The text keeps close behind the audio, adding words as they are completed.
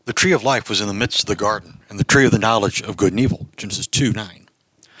The tree of life was in the midst of the garden, and the tree of the knowledge of good and evil, Genesis 2:9.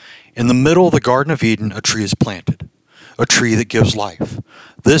 In the middle of the Garden of Eden, a tree is planted, a tree that gives life.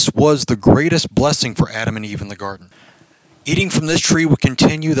 This was the greatest blessing for Adam and Eve in the garden. Eating from this tree would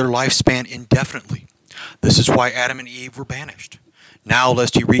continue their lifespan indefinitely. This is why Adam and Eve were banished. Now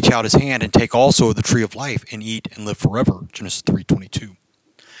lest he reach out his hand and take also of the tree of life and eat and live forever, Genesis 3:22.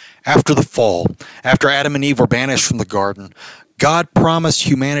 After the fall, after Adam and Eve were banished from the garden, God promised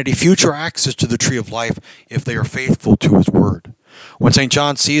humanity future access to the tree of life if they are faithful to his word. When St.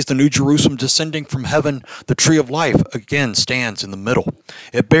 John sees the New Jerusalem descending from heaven, the tree of life again stands in the middle.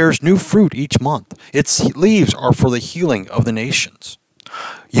 It bears new fruit each month. Its leaves are for the healing of the nations.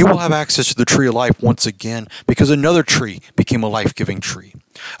 You will have access to the tree of life once again because another tree became a life-giving tree,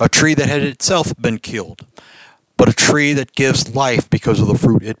 a tree that had itself been killed, but a tree that gives life because of the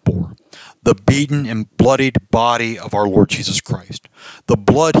fruit it bore. The beaten and bloodied body of our Lord Jesus Christ. The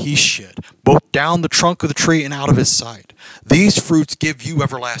blood he shed, both down the trunk of the tree and out of his side. These fruits give you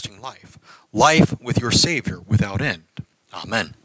everlasting life, life with your Savior without end. Amen.